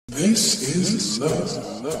This is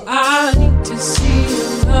love. I need to see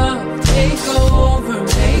your love take over,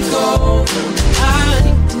 take over. I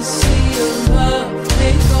need to see your love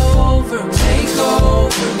take over, take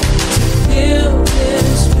over. To build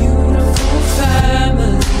this beautiful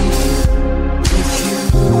family with you.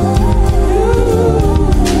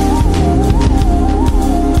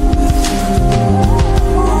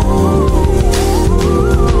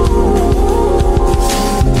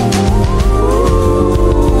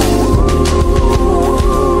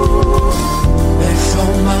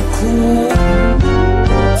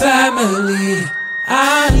 Family,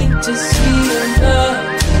 I need to see your love.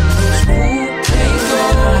 Those who take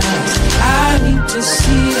over. I need to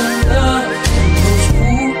see your love. Those who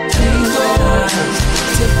take over.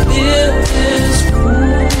 To build this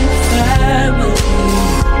cool family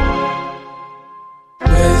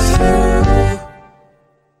with you.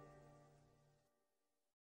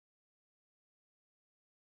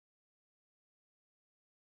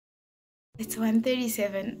 It's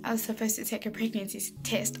 1:37. I was supposed to take a pregnancy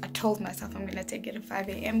test. I told myself I'm gonna take it at 5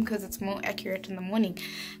 a.m. because it's more accurate in the morning.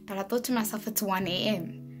 But I thought to myself it's 1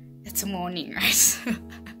 a.m. It's morning, right? So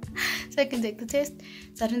I can take the test.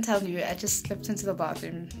 So I didn't tell you. I just slipped into the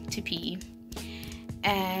bathroom to pee.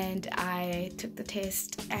 And I took the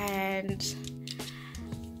test and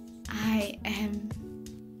I am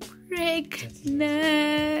pregnant.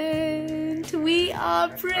 We are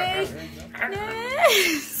pregnant.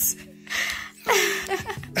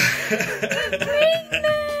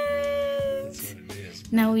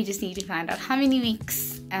 Now we just need to find out how many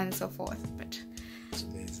weeks and so forth. But it's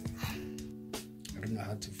amazing. I don't know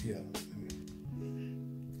how to feel. I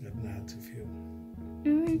don't know how to feel. Oh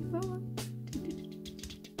my god.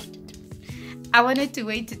 I wanted to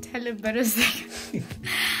wait to tell him, but I was like,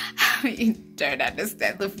 I don't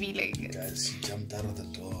understand the feeling. Guys, she jumped out of the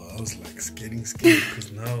door. I was like getting scared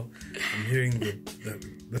because now I'm hearing the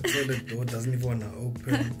toilet door doesn't even want to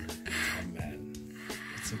open. Oh man,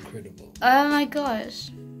 it's incredible. Oh my gosh.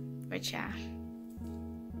 But yeah,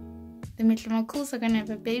 the Mehlomakools are gonna have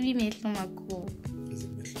a baby Mehlomakool. There's a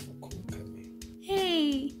Mehlomakool coming.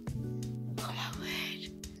 Hey. Oh my word.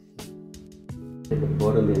 At the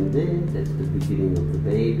bottom end there, that's the beginning of the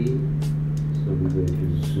baby. So we're going to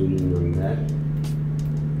zoom in on that.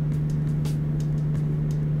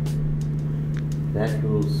 That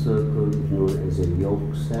little circle is known as a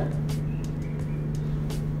yolk sac.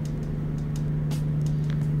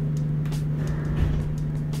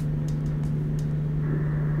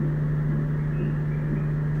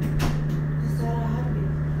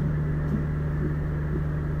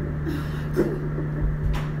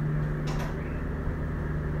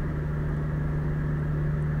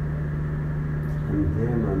 And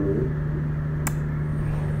here, mommy.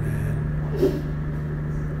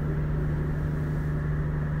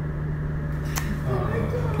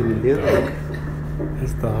 Can you hear that?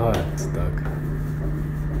 It's the heart stuck,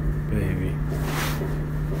 baby.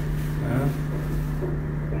 Huh?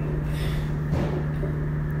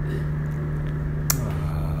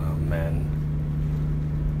 Oh man.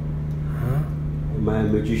 Huh? Am I a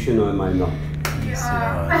magician or am I not? Yes, you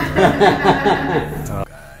are.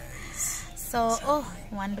 So,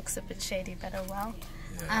 one looks a bit shady, but oh well.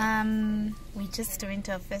 We just went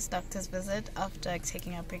to our first doctor's visit after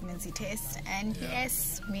taking our pregnancy test, and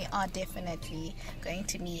yes, we are definitely going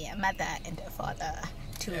to be a mother and a father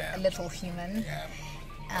to a little human.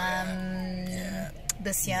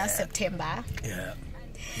 This year, September.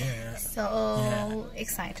 So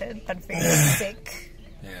excited, but very sick.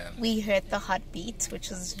 We heard the heartbeat, which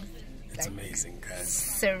was it's amazing, guys.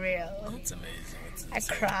 Surreal. It's amazing. I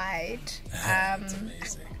cried. It's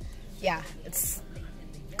amazing. Yeah,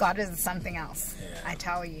 God is something else, I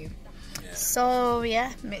tell you. So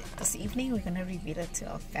yeah, this evening we're gonna reveal it to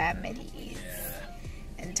our families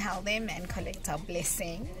and tell them and collect our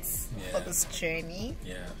blessings for this journey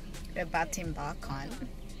we're about to embark on.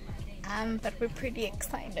 But we're pretty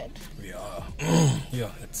excited. We are.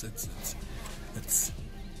 Yeah, it's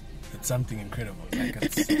something incredible. Like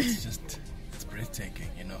it's breathtaking,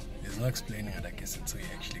 you know. There's no explaining it, I guess, until you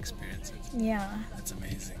actually experience it. Yeah. It's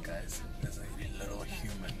amazing, guys. There's a little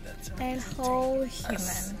human that's a whole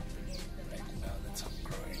human. Right now, that's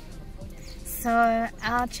growing. So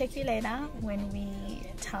I'll check you later when we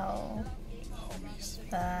tell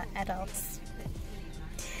the adults.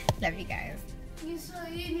 Love you guys.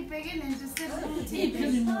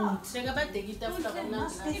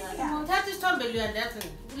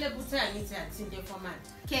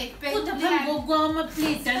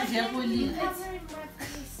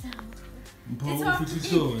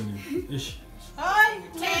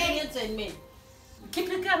 Keep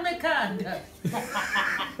it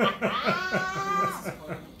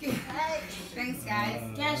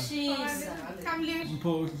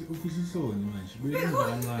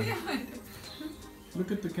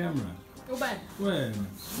Look at the camera. Where?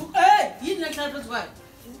 Hey, you didn't tell us what?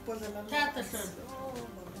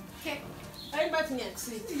 Okay. I'm about to get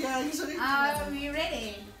sick. Yeah, usually. Are we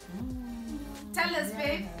ready? Tell us,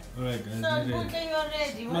 babe. Alright, guys. So, okay, you're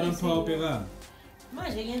ready. What Madam is Paul it? Pega.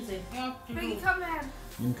 Bring come here.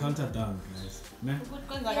 You count it down, guys. Ne?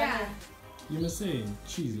 Yeah. You must say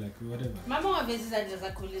cheese, like whatever. Mama wa vesi za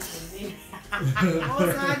jaza kulisi.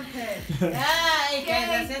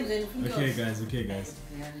 Okay, guys.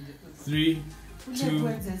 3, 2,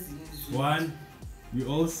 1. We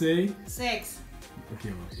all say Sex.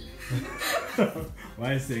 okay.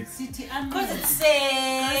 Why 6? Because it's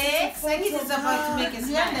sex. Sex is about to make us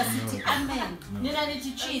Luyanda city. Amen. You don't need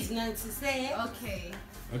to cheese. Now to say. Okay.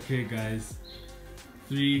 Okay, guys.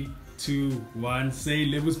 3, 2, 1. Say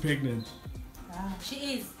Lebo's pregnant. She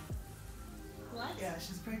is. What? Yeah,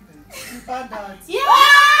 she's pregnant. She found out. Yeah!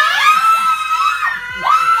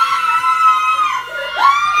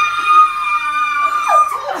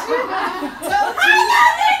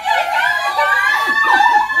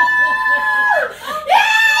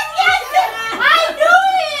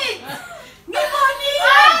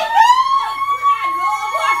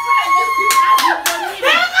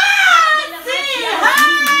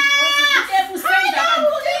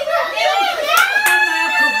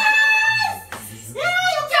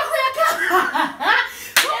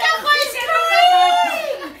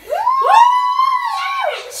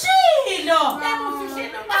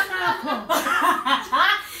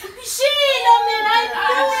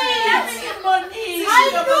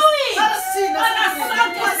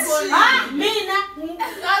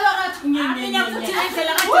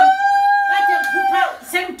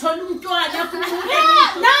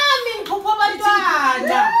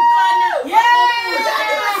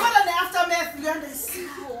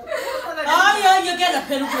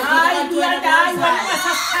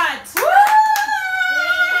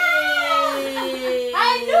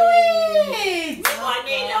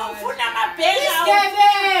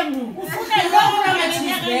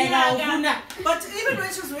 But even when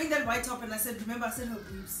she was wearing that white top and I said, remember I said her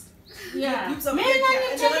boobs. Yeah. Boobs are Oh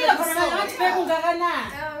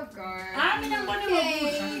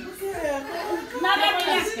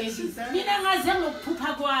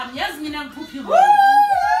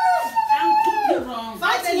I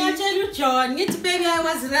tell you, John, baby, I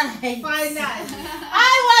was right.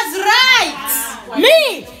 I was right.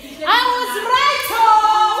 Me, I was right.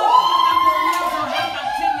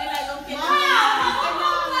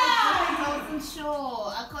 I wasn't sure.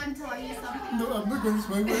 I can't tell you something. No, I'm not going to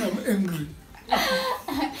smile when I'm angry.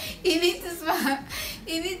 You need to smile.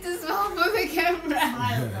 You need to smile for the camera.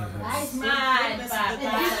 I smile.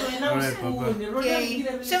 Alright, Papa. Okay.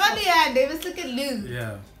 Luyanda, let's look at Lou.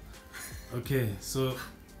 Yeah. Okay, so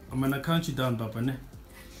I'm gonna count you down, Papa, ne?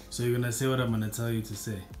 So you're gonna say what I'm gonna tell you to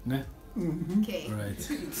say, ne? Okay. Alright.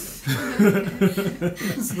 It's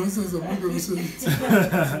nonsense, I'm not going to say it.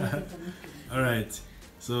 Alright.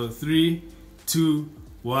 So 3, 2,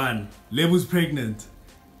 1. Lebo's pregnant.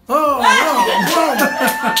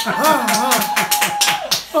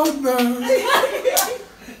 Oh no!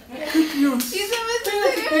 Good news. He's a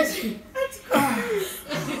mystery.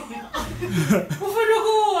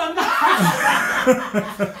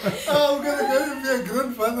 Oh, I'm gonna be a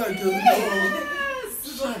grandfather again.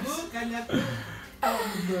 I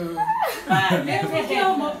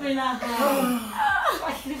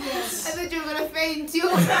thought you were gonna faint too.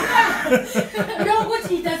 No, but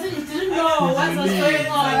he didn't know what was going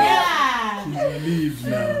on. Yeah. He's relieved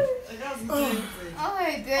now. Oh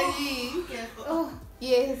my daddy. Oh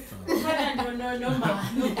yes.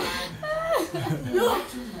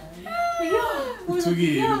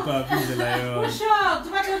 Tugi, Papa, is the lion. Shocked.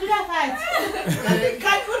 What do that fight?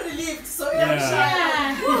 Can't go relieved, so Yeah.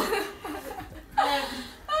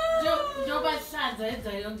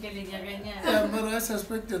 Yeah, but I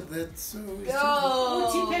suspected that, so it's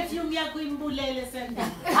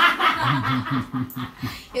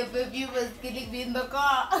Your baby was killing me in the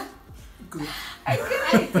car. good.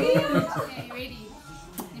 Okay, ready?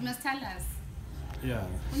 You must tell us. Yeah.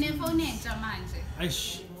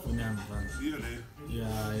 Aish, phone number.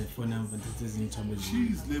 Yeah, phone number. This is in trouble.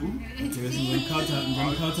 Jeez, Lebo. I'm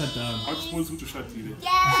gonna count her down. I'm supposed to shut you.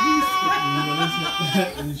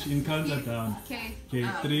 And she can count her down. Okay. Okay,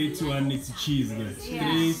 3, 2, 1. It's cheese again.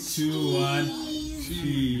 3, 2, 1.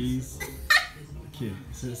 Cheese. Okay,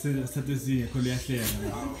 so start to see. I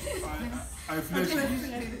flashed.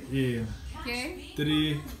 Yeah. Okay.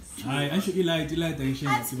 3. I should light. I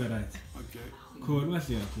should see right. Okay. Cool. What's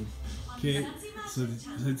here? Okay. So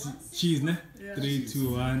it's cheese, ne? 3, 2,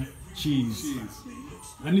 1, cheese.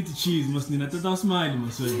 I need to cheese, must need. I thought I was smiling,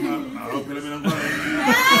 must say.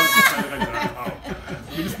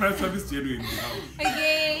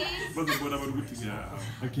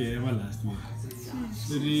 Okay, my last one.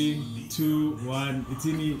 3, 2, 1. It's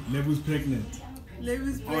in Lebo's pregnant.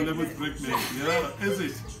 Lebo's Oh, Lebo's pregnant. Yeah, is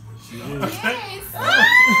it? Yes.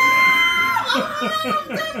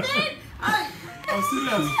 Oh,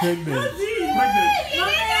 serious? She's pregnant. Pregnant.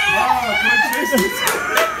 Wow, congratulations.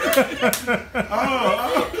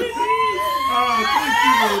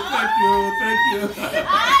 Thank you.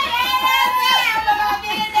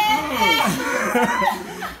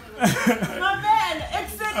 My man,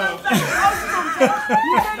 extend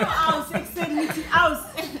house.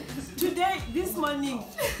 Today, this morning,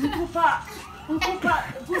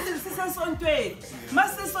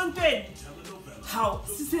 how?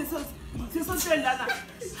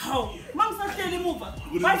 How? Mom said, "Tell him over."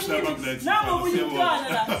 Now we will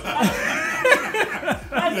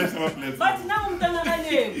but now I'm done.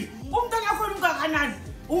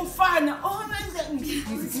 Umfana, oh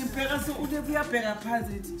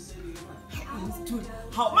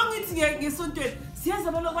how mangithi ngesontweni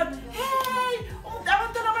siyaza balokuthi hey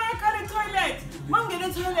abantwana bayakhala etoilet mangena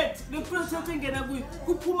etoilet leprotect engena kuyo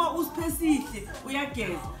kuphuma uspesihle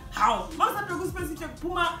uyageza how mangizaphe kuspesihle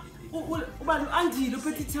kuphuma ubani andile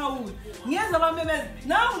uphethe ithawula ngiyeza bamemeza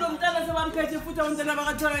nawu nomntana sebamphethe futhi abantwana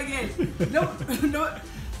bakatholakele no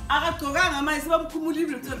akagcokanga manje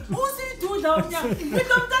sebamkhumulile usiyidudla omnyama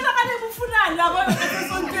into umntana kale kufunani la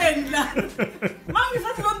kwasesontweni la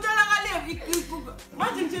mangisathi lomntana kale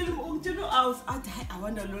manje ngitshela house athi hayi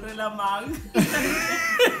awanda lorela mang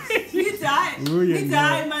ngithi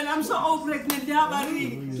hayi man I'm so all pregnant habari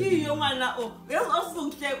kiyo ngala o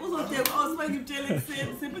uzohleka awusibe ngimtshele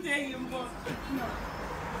kuseni sephethe ngimbo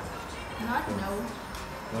Not no.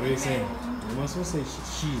 What are you saying? You must also say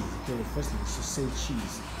cheese. Okay, firstly, you should say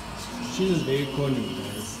cheese. Cheese is very corny,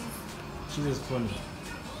 guys. Cheese is funny.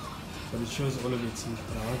 But it shows all of your teeth.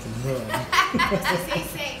 But I want to know. As you say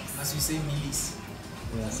sex. As you say millies.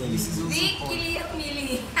 Yeah, say Millies is also Big corny.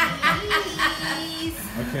 milli.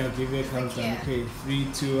 Okay, I'll give you a countdown. Okay, 3,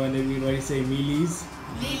 2, 1. Everybody say millies.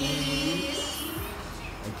 Millies.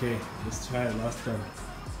 Okay, let's try it last time.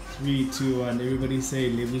 3, 2, 1. Everybody say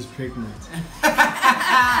Lebo's pregnant.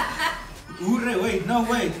 Wait, no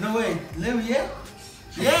wait. Lebo, yeah?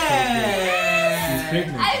 She's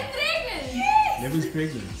pregnant. I'm pregnant. Yes. Lebo's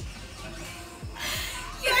pregnant.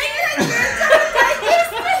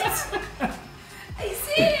 Are you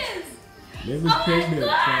serious? Lebo's pregnant,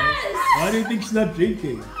 gosh. guys. Why do you think she's not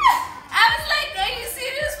drinking? I was like, are you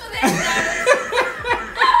serious for that?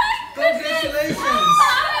 Congratulations.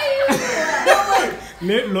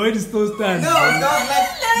 Lloyd is still standing. No,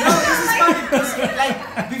 this is funny because like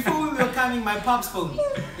before we were coming, my pops phone,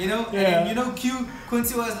 you know, Yeah. and Q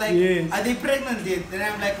Quincy was like, Yes. are they pregnant yet? Then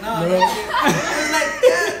I'm like, no. No. I was like,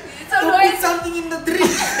 yeah, So put Lloyd's, something in the drink.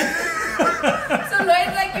 so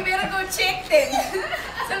Lloyd's like, you better go check them.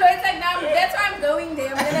 So Lloyd's like, now that's why I'm going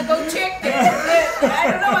there. I'm gonna go check them. I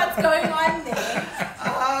don't know what's going on there.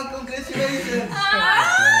 Ah, congratulations.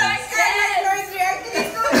 Like Lloyd's reacting.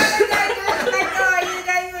 He's so like, oh, you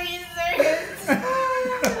guys are serious.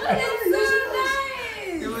 That's so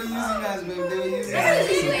nice. They were using us, babe. They were using us.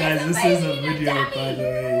 So guys, this is a video, by the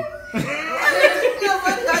way. I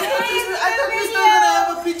thought we were still gonna have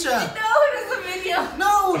a picture. No, it was a video.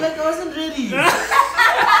 No, like I wasn't ready.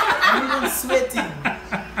 I'm even sweating. Oh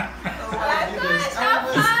my goodness. How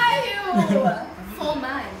are you? 4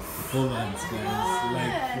 months. 4 months, guys.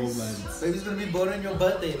 Like 4 months. Baby's gonna be born on your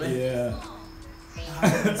birthday, right? Yeah.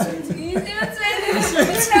 He's even sweating. You're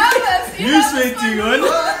nervous. You're sweating, what?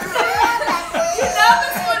 You're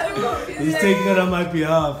nervous for who? He's taking it on my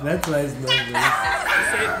behalf. That's why he's nervous.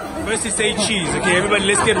 First you say cheese. Okay, everybody,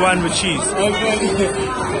 let's get one with cheese.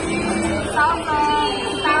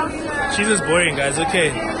 Cheese is boring, guys.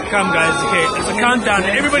 Okay, come, guys. Okay, it's a countdown.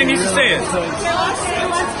 Everybody needs to say it.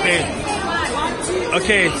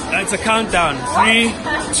 Okay, it's a countdown. 3,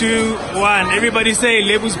 2, 1. Everybody say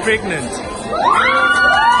Lebo's pregnant.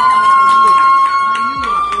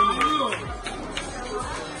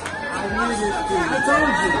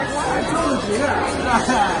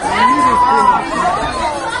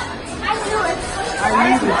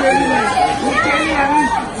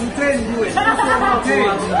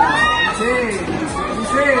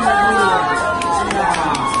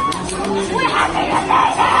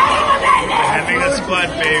 Having a squad,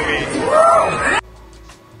 baby.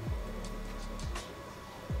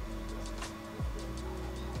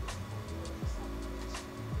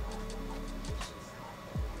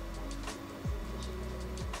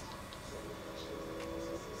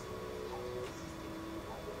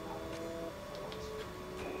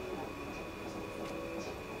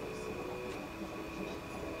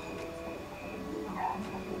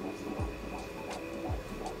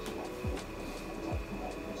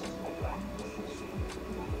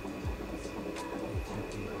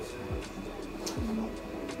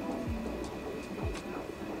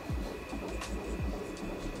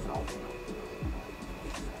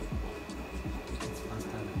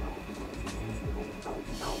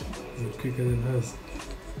 quicker than hers.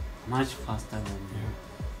 Much faster than you.